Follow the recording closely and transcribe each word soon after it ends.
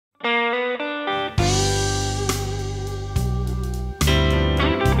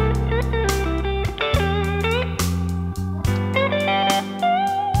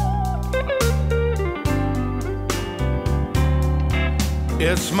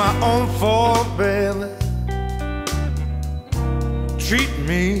It's my own fault, baby. Treat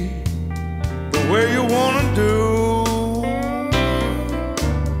me the way you wanna do.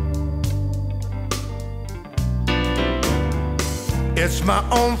 It's my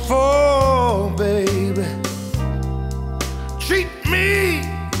own fault, baby. Treat me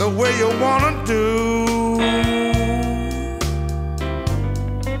the way you wanna do.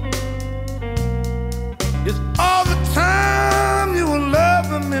 It's all the time you were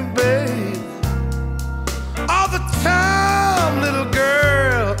loving me, baby. All the time, little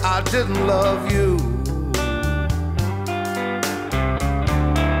girl, I didn't love you.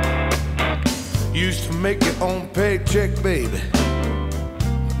 Used to make your own paycheck, baby.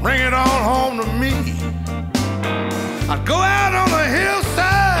 Bring it on home to me. I'd go out on the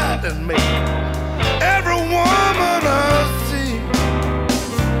hillside and make every woman I see.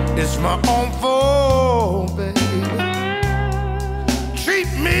 It's my own fault, baby. Treat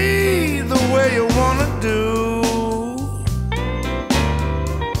me the way you wanna do.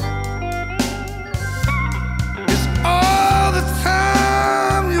 It's all the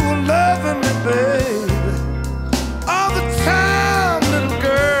time you were loving me, baby. All the time, little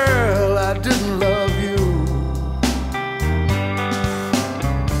girl, I didn't love you.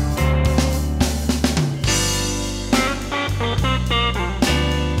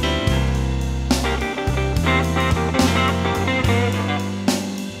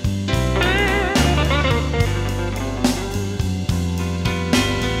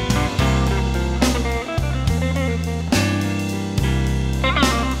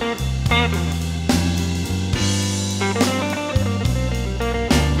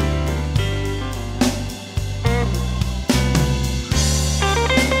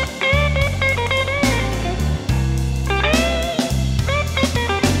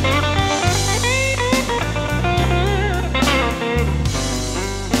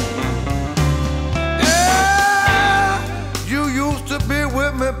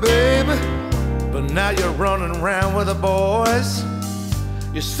 Baby, but now you're running around with the boys.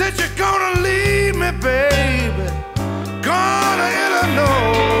 You said you're gonna leave me, baby, gone to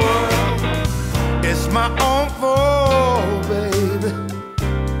Illinois. It's my own fault, baby.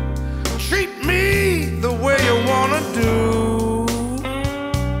 Treat me the way you wanna do.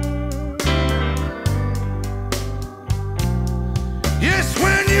 Yes,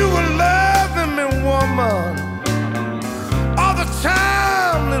 when you were loving me, woman, all the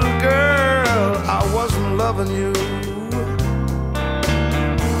time, little girl, I wasn't loving you.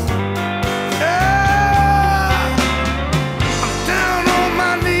 Yeah, I'm down on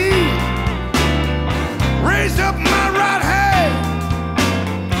my knees, raise up my right hand.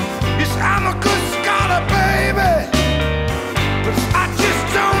 Yes, I'm a good scholar, baby, but I just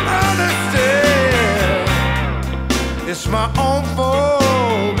don't understand. It's my own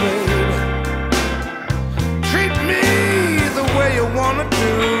fault, baby. Treat me the way you wanna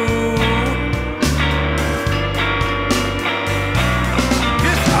do.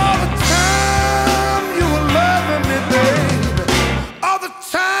 It's all the time you were loving me, baby. All the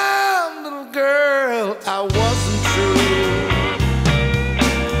time, little girl, I